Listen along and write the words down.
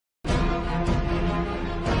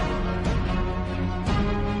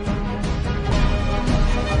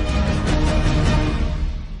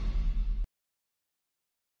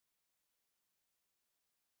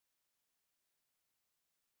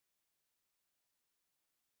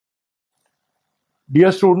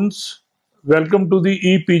Dear students, welcome to the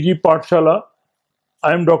EPG Pathshala.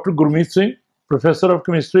 I am Dr. Gurmeet Singh, Professor of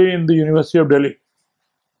Chemistry in the University of Delhi.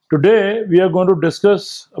 Today, we are going to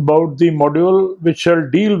discuss about the module which shall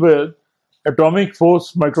deal with atomic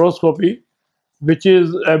force microscopy, which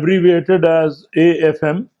is abbreviated as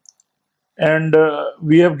AFM. And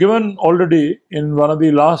we have given already in one of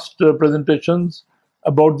the last presentations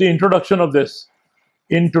about the introduction of this.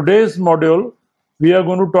 In today's module, we are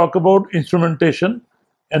going to talk about instrumentation,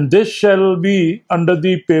 and this shall be under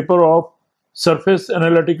the paper of Surface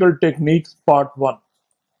Analytical Techniques Part 1.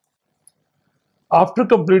 After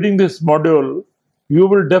completing this module, you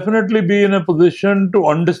will definitely be in a position to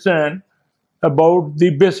understand about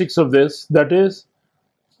the basics of this. That is,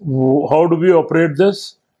 how do we operate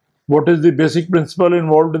this? What is the basic principle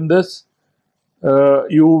involved in this?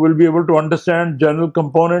 You will be able to understand general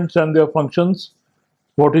components and their functions.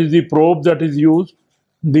 What is the probe that is used?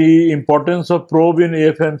 The importance of probe in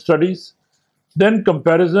AFM studies. Then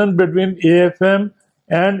comparison between AFM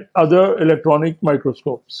and other electronic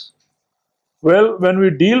microscopes. Well, when we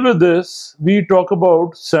deal with this, we talk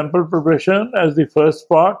about sample preparation as the first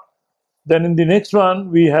part. Then in the next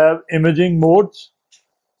one, we have imaging modes.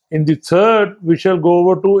 In the third, we shall go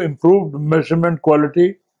over to improved measurement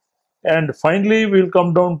quality. And finally, we'll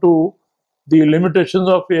come down to the limitations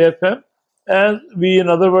of AFM, and we, in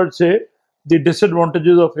other words, say the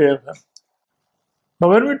disadvantages of AFM. Now,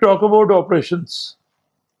 when we talk about operations,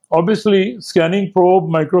 obviously, scanning probe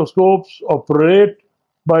microscopes operate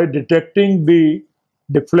by detecting the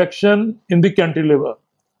deflection in the cantilever.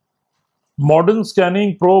 Modern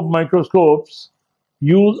scanning probe microscopes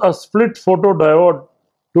use a split photodiode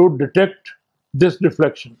to detect this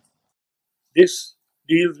deflection. This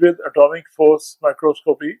deals with atomic force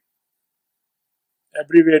microscopy,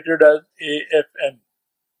 abbreviated as AFM.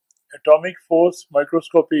 Atomic force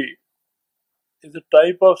microscopy is a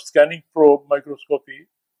type of scanning probe microscopy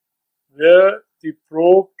where the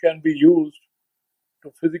probe can be used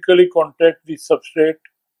to physically contact the substrate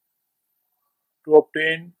to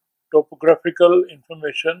obtain topographical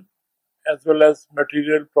information as well as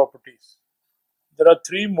material properties. There are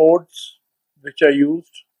three modes which are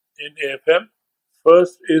used in AFM.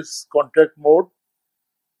 First is contact mode,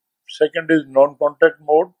 second is non-contact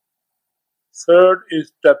mode, third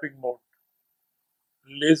is tapping mode.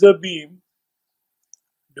 Laser beam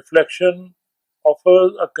deflection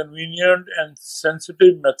offers a convenient and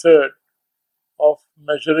sensitive method of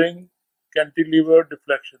measuring cantilever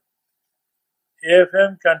deflection.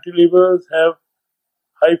 AFM cantilevers have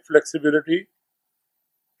high flexibility.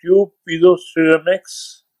 Tube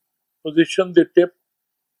piezoceramics position the tip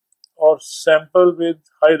or sample with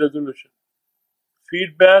high resolution.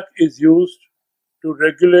 Feedback is used to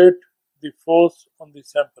regulate the force on the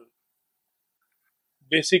sample.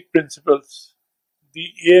 Basic principles.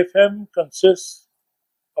 The AFM consists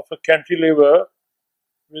of a cantilever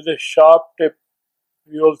with a sharp tip,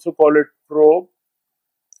 we also call it probe,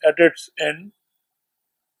 at its end,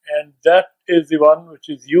 and that is the one which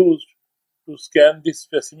is used to scan the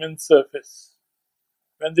specimen surface.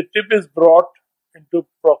 When the tip is brought into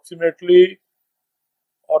proximity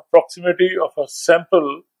of a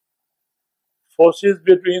sample, forces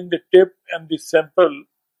between the tip and the sample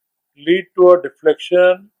lead to a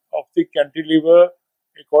deflection of the cantilever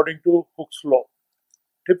according to Hooke's law.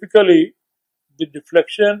 Typically, the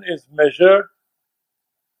deflection is measured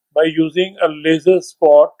by using a laser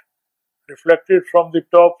spot reflected from the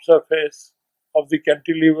top surface of the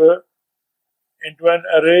cantilever into an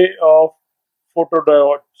array of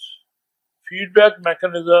photodiodes. Feedback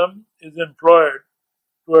mechanism is employed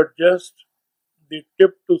to adjust the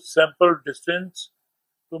tip to sample distance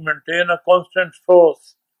to maintain a constant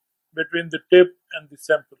force between the tip and the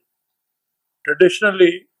sample.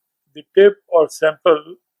 Traditionally, the tip or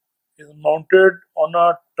sample is mounted on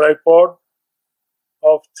a tripod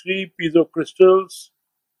of 3 piezo crystals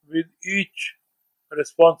with each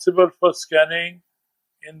responsible for scanning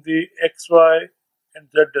in the X, Y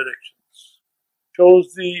and Z directions.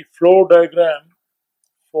 Shows the flow diagram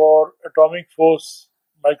for atomic force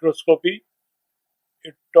microscopy.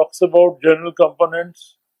 It talks about general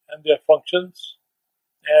components and their functions,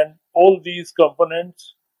 and all these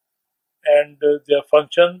components and their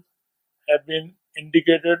functions have been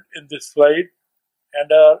indicated in this slide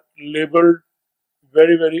and are labeled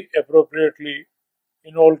very appropriately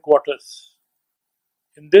in all quarters.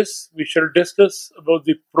 In this, we shall discuss about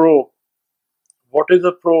the probe. What is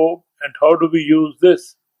a probe and how do we use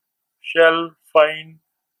this shall find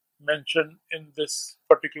mention in this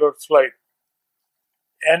particular slide.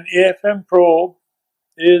 An AFM probe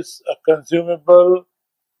is a consumable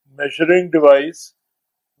measuring device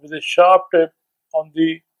with a sharp tip on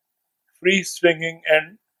the free swinging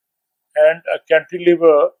end and a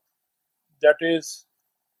cantilever that is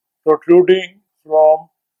protruding from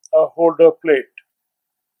a holder plate.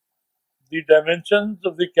 The dimensions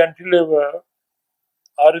of the cantilever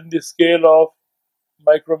are in the scale of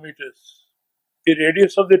micrometers. The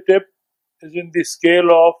radius of the tip is in the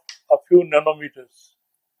scale of a few nanometers.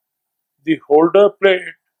 The holder plate,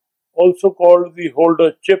 also called the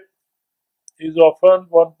holder chip, is often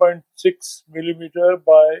 1.6 millimeter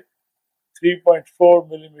by 3.4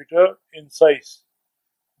 millimeter in size,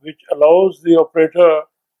 which allows the operator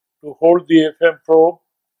to hold the AFM probe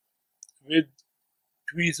with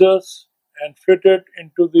tweezers and fit it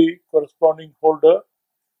into the corresponding holder,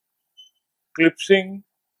 clipsing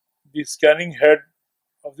the scanning head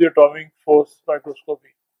of the atomic force microscopy.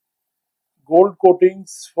 Gold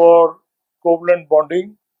coatings for covalent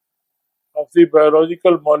bonding of the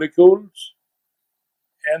biological molecules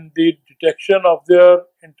and the detection of their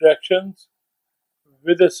interactions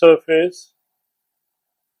with the surface,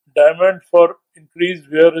 diamond for increased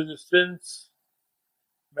wear resistance,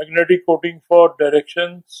 magnetic coating for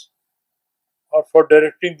directions or for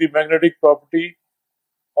directing the magnetic property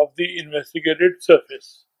of the investigated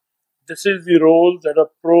surface. This is the role that a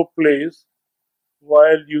probe plays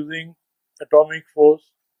while using atomic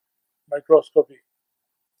force microscopy.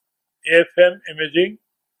 AFM imaging,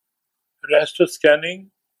 raster scanning,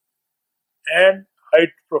 and height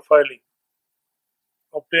profiling.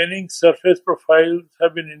 Obtaining surface profiles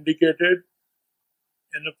have been indicated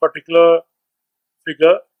in a particular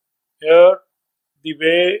figure. Here, the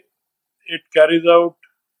way it carries out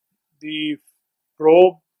the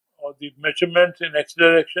probe or the measurements in x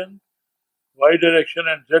direction, y direction,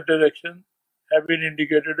 and z direction have been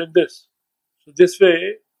indicated in this. So, this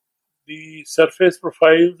way, the surface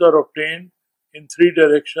profiles are obtained in three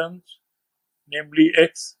directions, namely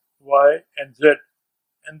x, y, and z.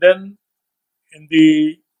 And then in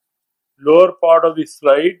the lower part of the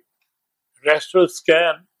slide, raster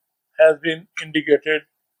scan has been indicated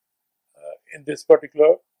in this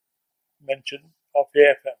particular mention of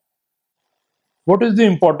AFM. What is the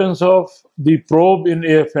importance of the probe in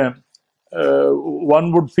AFM?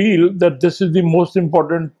 One would feel that this is the most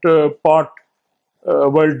important part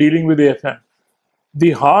while dealing with AFM.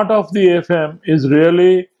 The heart of the AFM is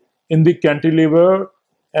really in the cantilever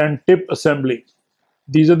and tip assembly.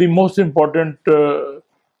 These are the most important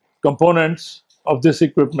components of this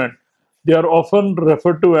equipment. They are often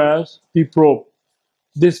referred to as the probe.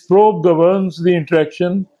 This probe governs the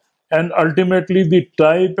interaction and ultimately the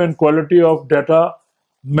type and quality of data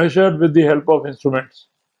measured with the help of instruments.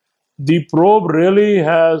 The probe really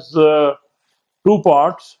has two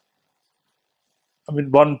parts. I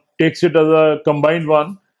mean, one takes it as a combined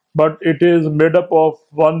one, but it is made up of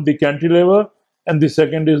one, the cantilever, and the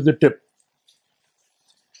second is the tip.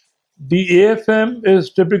 The AFM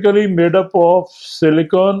is typically made up of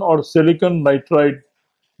silicon or silicon nitride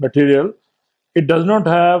material. It does not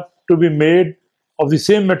have to be made of the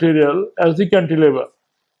same material as the cantilever,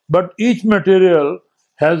 but each material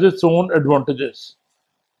has its own advantages.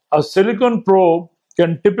 A silicon probe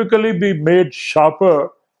can typically be made sharper,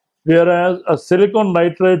 whereas a silicon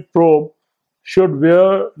nitride probe should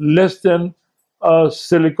wear less than a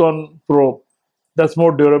silicon probe. That's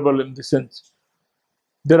more durable in the sense.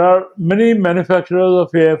 There are many manufacturers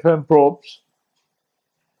of AFM probes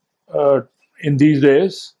in these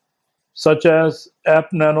days, such as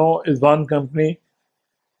App Nano is one company,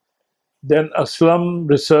 then Aslam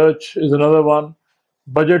Research is another one,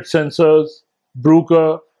 Budget Sensors,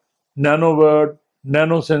 Bruker, NanoWord,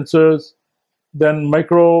 Nano Sensors, then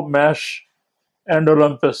Micro Mash, and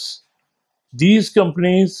Olympus. These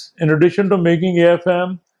companies, in addition to making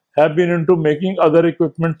AFM, have been into making other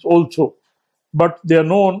equipments also, but they are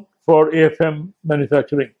known for AFM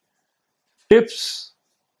manufacturing. Tips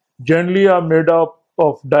generally are made up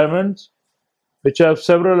of diamonds, which have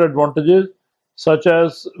several advantages, such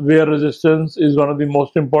as wear resistance is one of the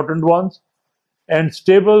most important ones, and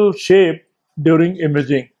stable shape during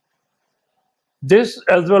imaging. This,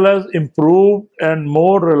 as well as improved and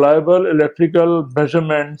more reliable electrical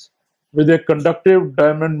measurements with a conductive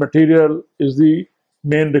diamond material, is the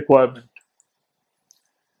main requirement.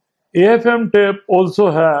 AFM tip also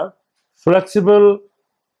have flexible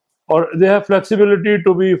or they have flexibility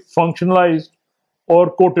to be functionalized or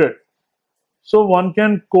coated. So one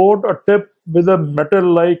can coat a tip with a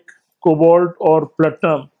metal like cobalt or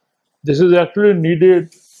platinum. This is actually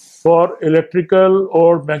needed for electrical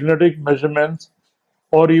or magnetic measurements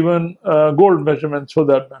or even gold measurements for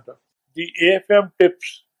that matter. The AFM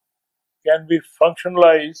tips can be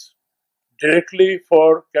functionalized directly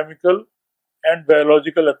for chemical and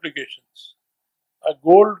biological applications. A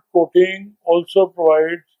gold coating also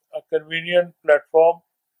provides a convenient platform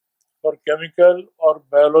for chemical or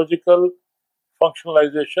biological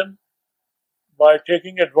functionalization by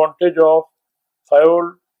taking advantage of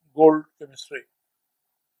thiol gold chemistry.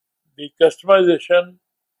 The customization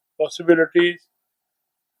possibilities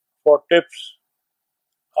for tips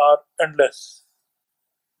are endless.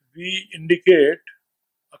 We indicate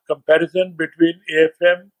a comparison between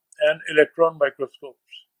AFM and electron microscopes.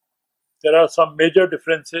 There are some major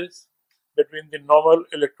differences between the normal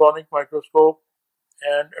electronic microscope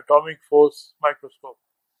and atomic force microscope.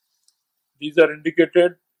 These are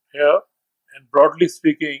indicated here, and broadly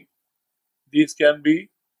speaking, these can be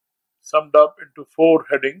summed up into four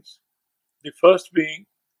headings. The first being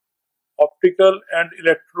optical and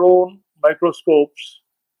electron microscopes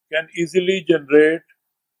can easily generate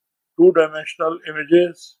two-dimensional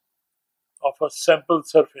images of a sample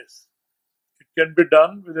surface. It can be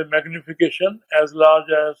done with a magnification as large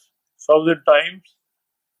as 1000 times,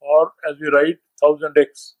 or as we write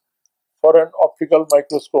 1000x for an optical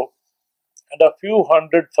microscope, and a few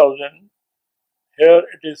 100,000. Here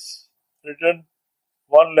it is written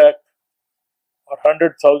 1 lakh or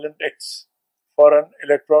 100,000x for an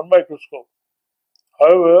electron microscope.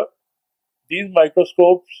 However, these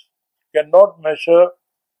microscopes cannot measure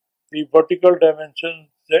the vertical dimensions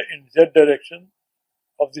in z direction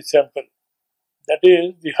of the sample. That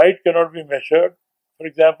is, the height cannot be measured, for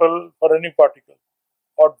example, for any particle,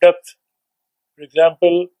 or depth, for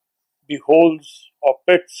example, the holes or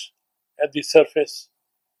pits at the surface.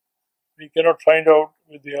 We cannot find out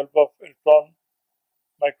with the help of electron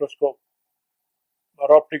microscope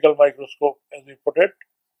or optical microscope, as we put it.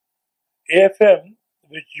 AFM,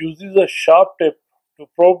 which uses a sharp tip to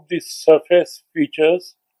probe the surface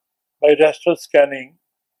features by raster scanning,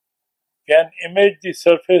 can image the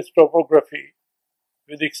surface topography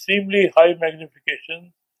with extremely high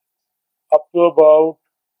magnification up to about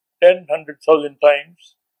 10,100,000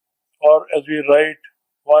 times, or as we write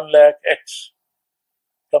 1 lakh x,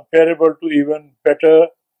 comparable to even better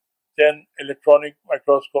than electronic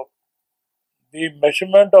microscope. The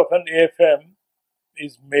measurement of an AFM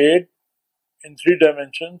is made in three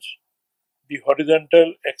dimensions: the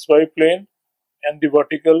horizontal XY plane and the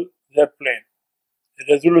vertical Z plane.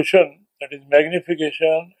 The resolution, that is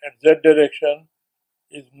magnification at Z direction,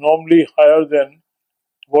 is normally higher than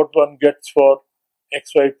what one gets for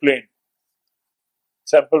XY plane.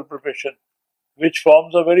 Sample preparation, which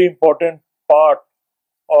forms a very important part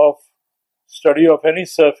of study of any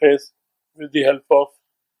surface with the help of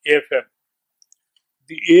AFM.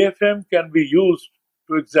 The AFM can be used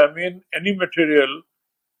to examine any material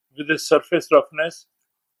with a surface roughness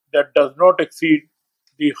that does not exceed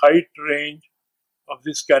the height range of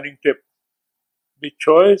the scanning tip. The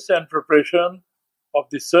choice and preparation of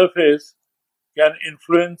the surface can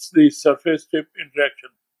influence the surface tip interaction.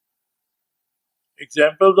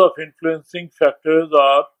 Examples of influencing factors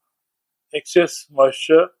are excess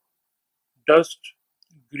moisture, dust,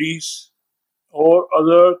 grease, or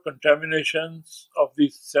other contaminations of the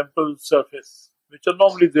sample surface, which are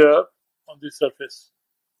normally there on the surface.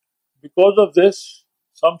 Because of this,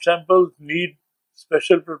 some samples need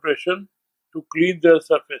special preparation to clean their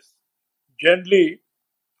surface. Generally,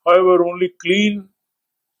 however, only clean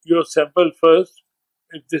your sample first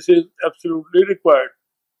if this is absolutely required,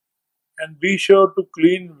 and be sure to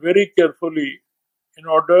clean very carefully in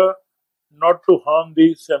order not to harm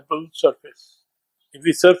the sample surface. If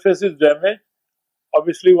the surface is damaged,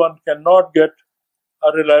 obviously one cannot get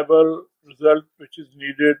a reliable result which is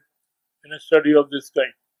needed in a study of this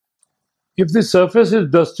kind. If the surface is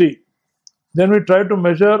dusty, then we try to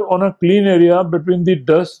measure on a clean area between the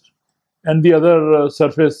dust and the other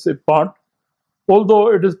surface part.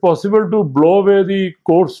 Although it is possible to blow away the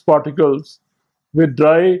coarse particles with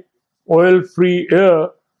dry, oil-free air,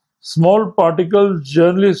 small particles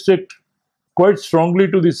generally stick quite strongly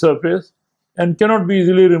to the surface and cannot be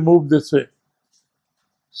easily removed this way.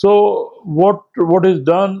 So what is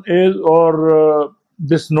done is, or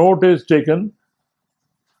this note is taken,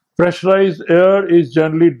 pressurized air is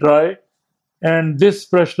generally dry, and this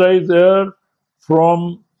pressurized air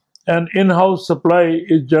from an in-house supply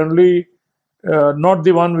is generally not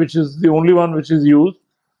the one which is the only one which is used.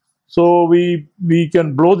 So we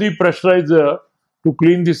can blow the pressurized air to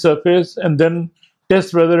clean the surface and then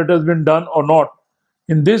test whether it has been done or not.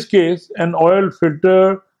 In this case, an oil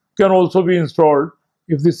filter can also be installed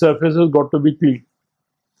if the surface has got to be clean.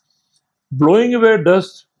 Blowing away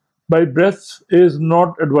dust by breath is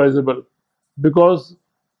not advisable because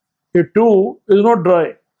it too is not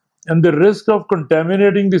dry, and the risk of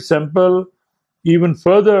contaminating the sample even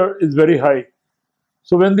further is very high.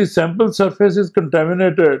 So when the sample surface is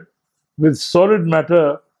contaminated with solid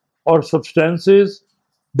matter or substances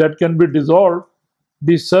that can be dissolved,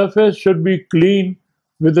 the surface should be clean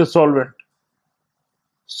with a solvent.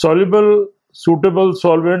 Soluble suitable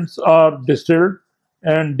solvents are distilled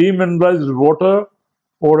and demineralized water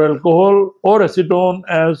or alcohol or acetone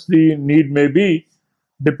as the need may be.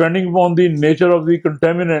 Depending upon the nature of the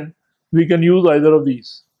contaminant, we can use either of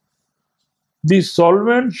these. The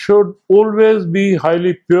solvent should always be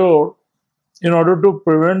highly pure in order to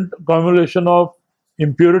prevent accumulation of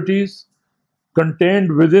impurities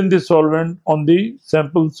contained within the solvent on the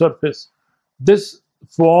sample surface. This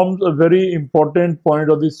forms a very important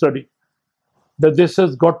point of the study, that this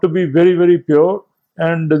has got to be very, very pure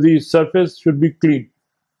and the surface should be clean.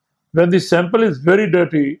 When the sample is very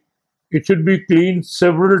dirty, it should be cleaned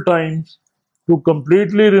several times to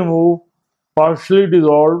completely remove partially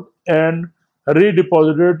dissolved and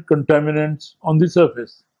redeposited contaminants on the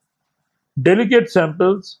surface. Delicate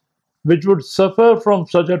samples which would suffer from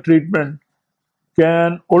such a treatment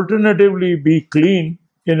can alternatively be cleaned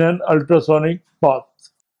in an ultrasonic bath.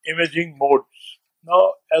 Imaging modes.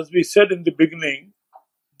 Now, as we said in the beginning,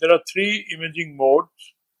 there are three imaging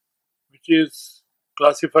modes, which is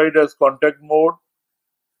classified as contact mode,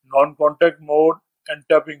 non-contact mode, and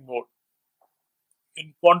tapping mode.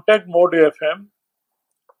 In contact mode AFM,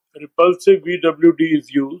 repulsive VWD is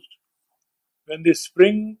used when the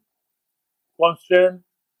spring constant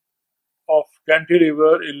of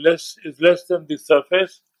cantilever is less than the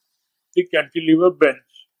surface the cantilever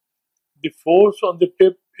bends. The force on the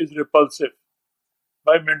tip is repulsive.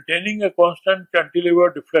 By maintaining a constant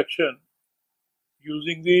cantilever deflection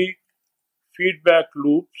using the feedback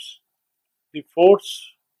loops, the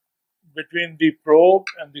force between the probe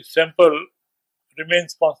and the sample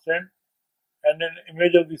remains constant and an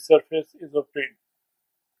image of the surface is obtained.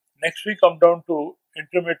 Next we come down to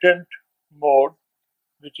intermittent mode,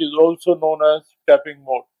 which is also known as tapping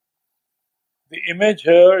mode. The image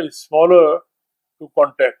here is smaller to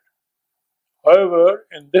contact. However,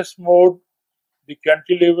 in this mode, the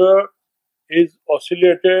cantilever is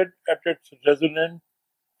oscillated at its resonant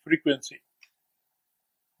frequency.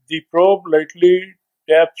 The probe lightly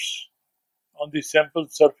taps on the sample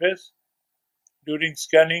surface during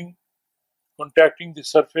scanning, contacting the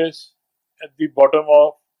surface at the bottom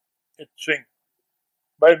of its swing.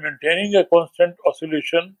 By maintaining a constant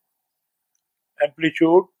oscillation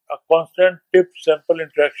amplitude, a constant tip-sample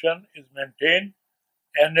interaction is maintained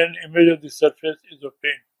and an image of the surface is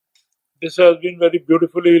obtained. This has been very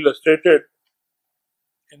beautifully illustrated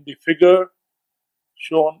in the figure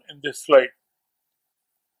shown in this slide.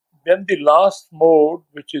 Then the last mode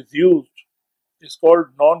which is used is called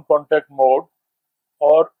non-contact mode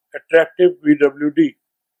or attractive VWD.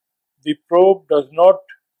 The probe does not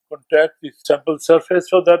contact the sample surface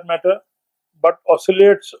for that matter, but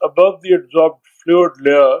oscillates above the adsorbed fluid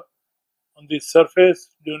layer on the surface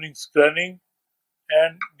during scanning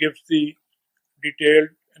and gives the detailed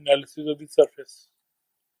analysis of the surface.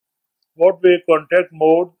 What way contact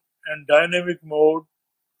mode and dynamic mode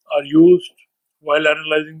are used while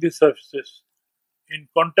analyzing the surfaces? In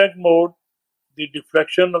contact mode, the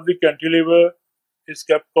deflection of the cantilever is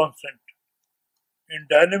kept constant. In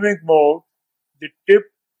dynamic mode, the tip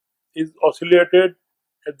is oscillated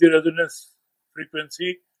at the resonance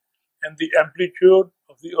frequency and the amplitude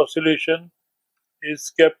of the oscillation is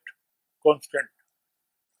kept constant.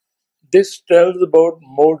 This tells about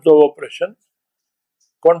modes of operation.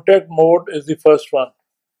 Contact mode is the first one.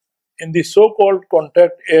 In the so-called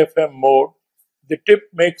contact AFM mode, the tip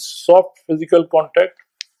makes soft physical contact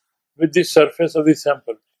with the surface of the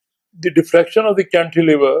sample. The deflection of the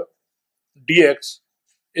cantilever, dx,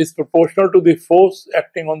 is proportional to the force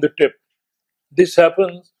acting on the tip. This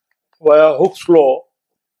happens via Hooke's law,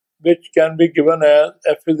 which can be given as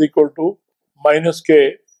F is equal to minus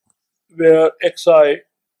K, where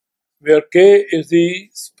K is the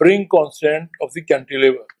spring constant of the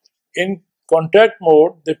cantilever. In contact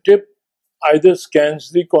mode, the tip either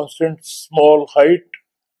scans the constant small height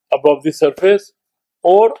above the surface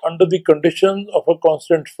or under the conditions of a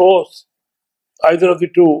constant force. Either of the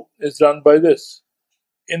two is done by this.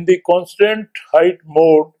 In the constant height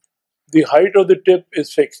mode, the height of the tip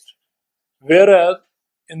is fixed, whereas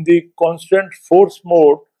in the constant force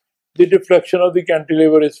mode, the deflection of the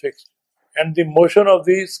cantilever is fixed, and the motion of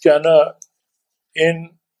the scanner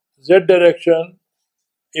in z direction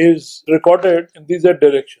is recorded in the z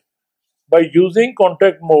direction. By using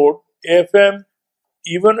contact mode, AFM,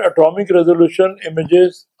 even atomic resolution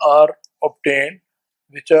images are obtained,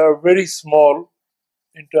 which are very small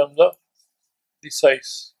in terms of the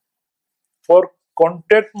size. For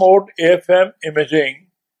contact mode AFM imaging,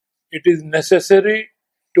 it is necessary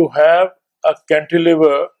to have a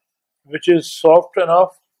cantilever which is soft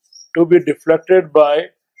enough to be deflected by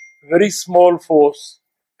very small force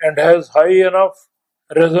and has high enough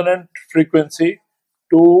resonant frequency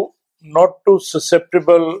to not too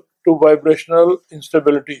susceptible to vibrational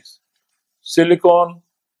instabilities. Silicon,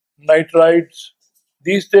 nitrides,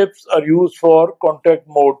 these tips are used for contact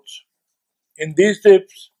modes. In these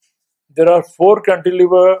tips, there are four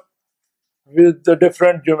cantilever with the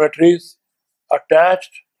different geometries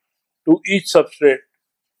attached to each substrate,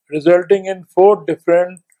 resulting in four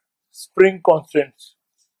different spring constants.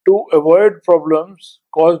 To avoid problems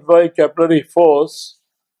caused by capillary force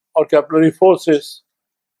or capillary forces,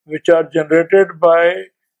 which are generated by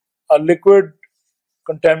a liquid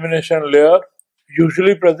contamination layer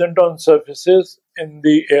usually present on surfaces in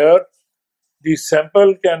the air, the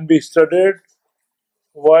sample can be studied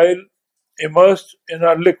while immersed in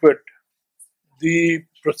a liquid. The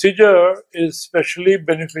procedure is especially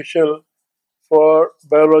beneficial for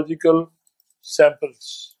biological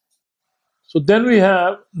samples. So then we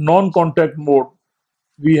have non-contact mode.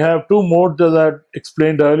 We have two modes as I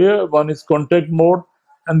explained earlier. One is contact mode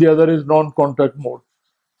and the other is non-contact mode.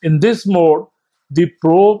 In this mode, the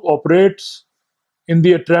probe operates in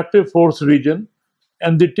the attractive force region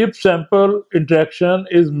and the tip sample interaction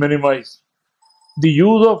is minimized. The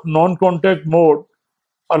use of non-contact mode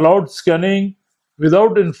allowed scanning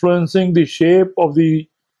without influencing the shape of the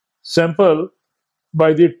sample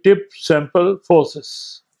by the tip sample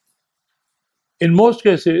forces. In most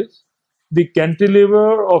cases, the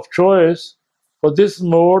cantilever of choice for this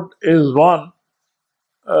mode is one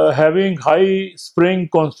having high spring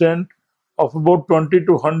constant of about 20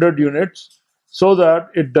 to 100 units so that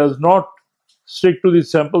it does not stick to the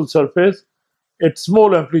sample surface at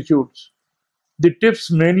small amplitudes. The tips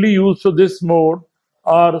mainly used for this mode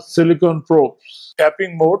are silicon probes.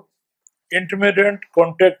 Tapping mode, intermittent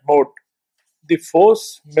contact mode. The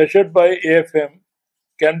force measured by AFM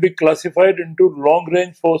can be classified into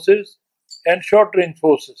long-range forces and short-range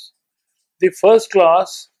forces. The first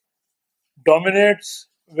class dominates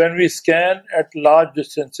when we scan at large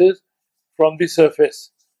distances from the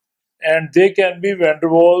surface, and they can be van der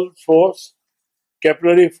Waals force,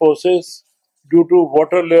 capillary forces due to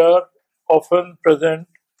water layer often present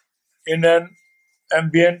in an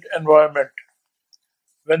ambient environment.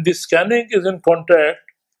 When the scanning is in contact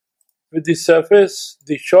with the surface,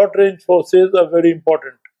 the short-range forces are very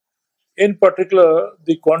important. In particular,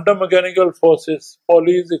 the quantum mechanical forces,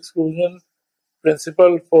 Pauli's exclusion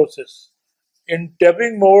principle forces. In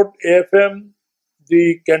tapping mode AFM,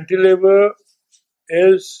 the cantilever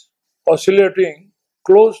is oscillating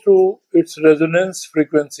close to its resonance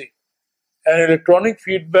frequency. An electronic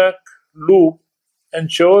feedback loop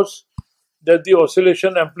ensures that the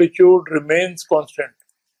oscillation amplitude remains constant,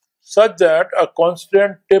 such that a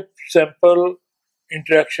constant tip sample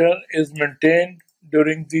interaction is maintained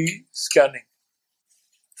during the scanning.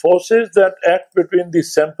 Forces that act between the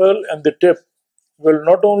sample and the tip will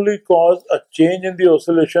not only cause a change in the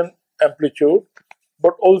oscillation amplitude,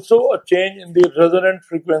 but also a change in the resonant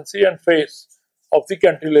frequency and phase of the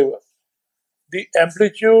cantilever. The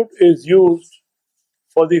amplitude is used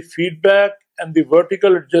for the feedback, and the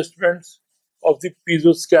vertical adjustments of the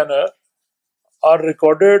piezo scanner are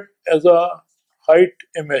recorded as a height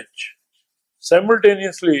image.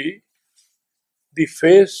 Simultaneously, the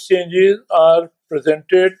phase changes are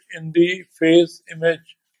presented in the phase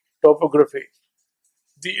image topography.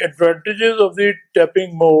 The advantages of the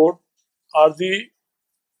tapping mode are the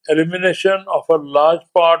elimination of a large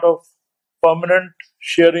part of permanent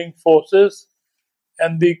shearing forces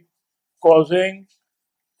and the causing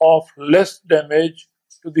of less damage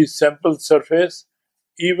to the sample surface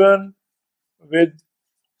even with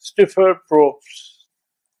stiffer probes.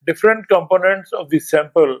 Different components of the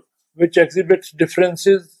sample which exhibits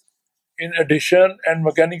differences in addition and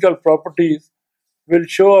mechanical properties will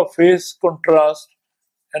show a phase contrast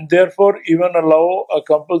and therefore even allow a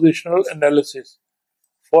compositional analysis.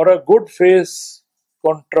 For a good phase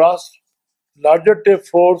contrast, larger tip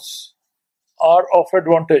force are of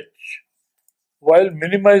advantage, while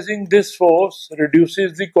minimizing this force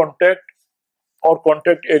reduces the contact or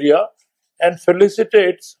contact area and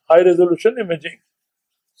facilitates high resolution imaging.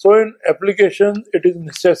 So in applications, it is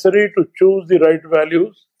necessary to choose the right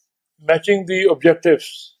values, matching the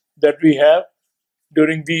objectives that we have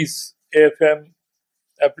during these AFM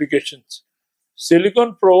applications.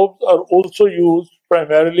 Silicon probes are also used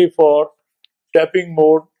primarily for tapping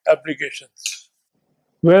mode applications.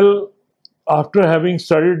 Well, after having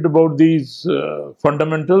studied about these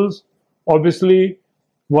fundamentals, obviously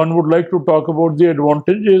one would like to talk about the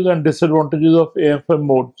advantages and disadvantages of AFM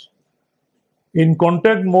modes. In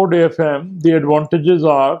contact mode AFM, the advantages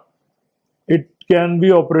are it can be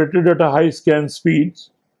operated at a high scan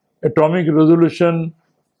speeds. Atomic resolution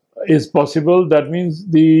is possible. That means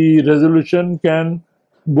the resolution can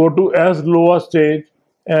go to as low a stage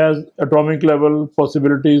as atomic level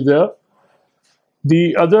possibility is there.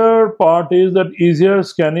 The other part is that easier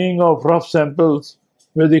scanning of rough samples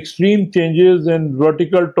with extreme changes in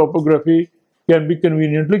vertical topography can be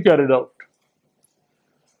conveniently carried out.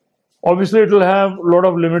 Obviously, it will have a lot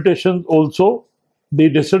of limitations also. The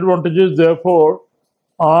disadvantages, therefore,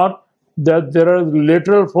 are that there are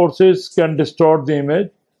lateral forces can distort the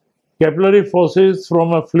image. Capillary forces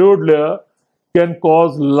from a fluid layer can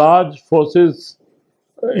cause large forces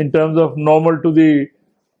in terms of normal to the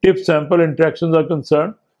tip sample interactions are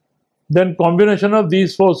concerned. Then combination of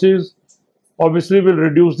these forces obviously will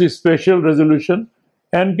reduce the spatial resolution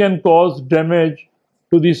and can cause damage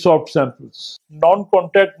to the soft samples.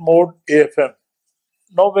 Non-contact mode AFM.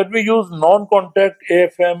 Now, when we use non-contact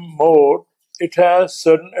AFM mode, it has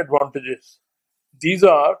certain advantages. These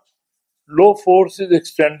are low force is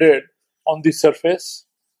extended on the surface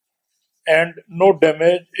and no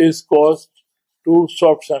damage is caused to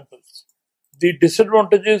soft samples. The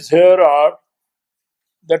disadvantages here are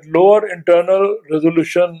that lower internal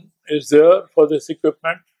resolution is there for this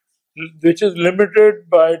equipment, which is limited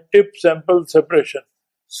by tip sample separation.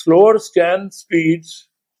 Slower scan speeds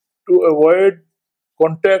to avoid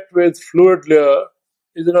contact with fluid layer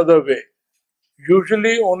is another way.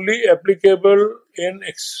 Usually only applicable in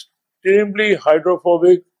extremely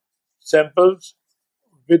hydrophobic samples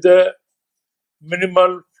with a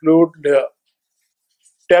minimal fluid layer.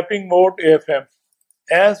 Tapping mode AFM.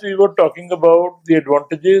 As we were talking about the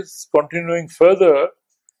advantages, continuing further,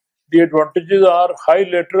 the advantages are high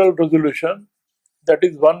lateral resolution, that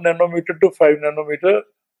is 1 nanometer to 5 nanometer,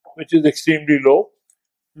 which is extremely low,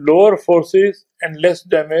 lower forces and less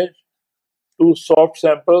damage to soft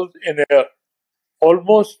samples in air,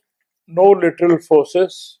 almost no lateral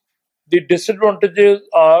forces. The disadvantages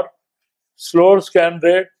are slower scan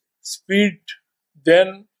rate, speed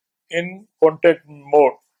than in contact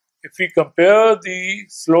mode. If we compare the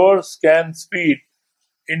slower scan speed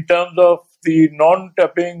in terms of the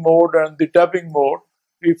non-tapping mode and the tapping mode,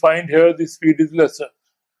 we find here the speed is lesser.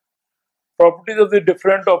 Properties of the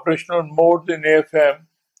different operational modes in AFM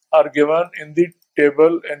are given in the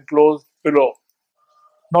table enclosed below.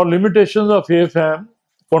 Now, limitations of AFM,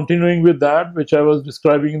 continuing with that, which I was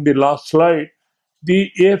describing in the last slide,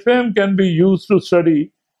 the AFM can be used to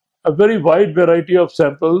study a very wide variety of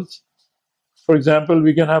samples. For example,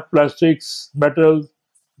 we can have plastics, metals,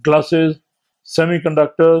 glasses,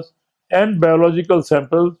 semiconductors, and biological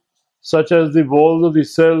samples such as the walls of the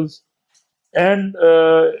cells and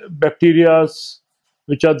bacteria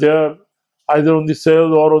which are there either on the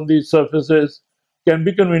cells or on the surfaces can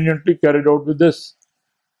be conveniently carried out with this.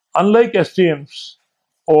 Unlike STMs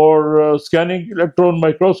or scanning electron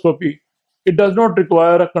microscopy, it does not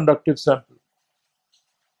require a conductive sample.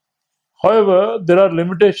 However, there are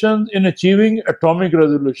limitations in achieving atomic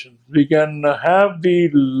resolution. We can have the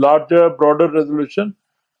larger, broader resolution,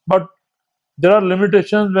 but there are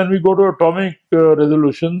limitations when we go to atomic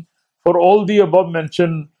resolution for all the above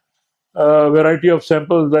mentioned variety of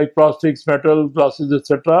samples like plastics, metals, glasses,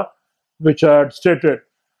 etc., which I had stated.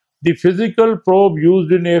 The physical probe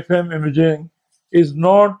used in AFM imaging is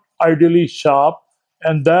not ideally sharp,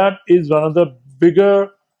 and that is one of the bigger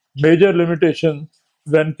major limitations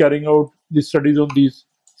when carrying out the studies on these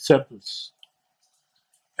samples.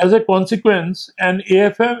 As a consequence, an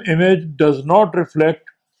AFM image does not reflect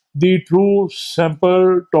the true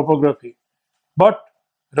sample topography, but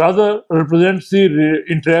rather represents the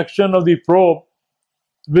interaction of the probe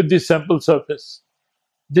with the sample surface.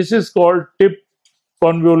 This is called tip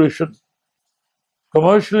convolution.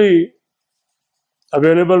 Commercially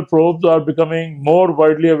available probes are becoming more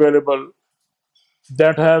widely available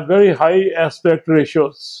that have very high aspect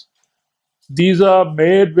ratios. These are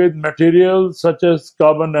made with materials such as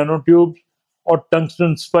carbon nanotubes or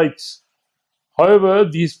tungsten spikes. However,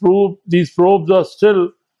 these probes are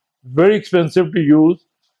still very expensive to use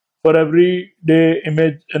for everyday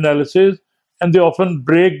image analysis, and they often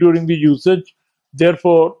break during the usage.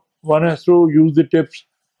 Therefore, one has to use the tips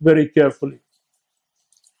very carefully.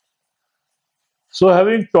 So,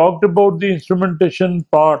 having talked about the instrumentation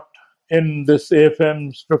part in this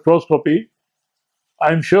AFM spectroscopy,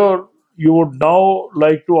 I'm sure you would now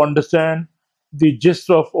like to understand the gist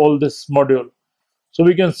of all this module. So,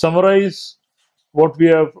 we can summarize what we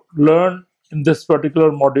have learned in this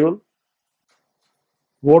particular module.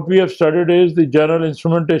 What we have studied is the general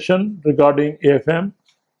instrumentation regarding AFM,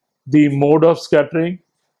 the mode of scattering,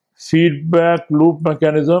 feedback loop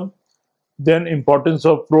mechanism, then importance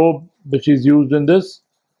of probe which is used in this,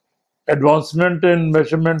 advancement in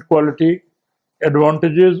measurement quality,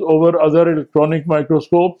 advantages over other electronic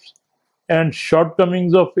microscopes, and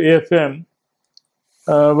shortcomings of AFM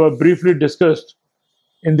were briefly discussed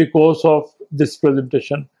in the course of this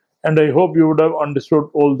presentation. And I hope you would have understood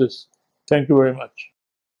all this. Thank you very much.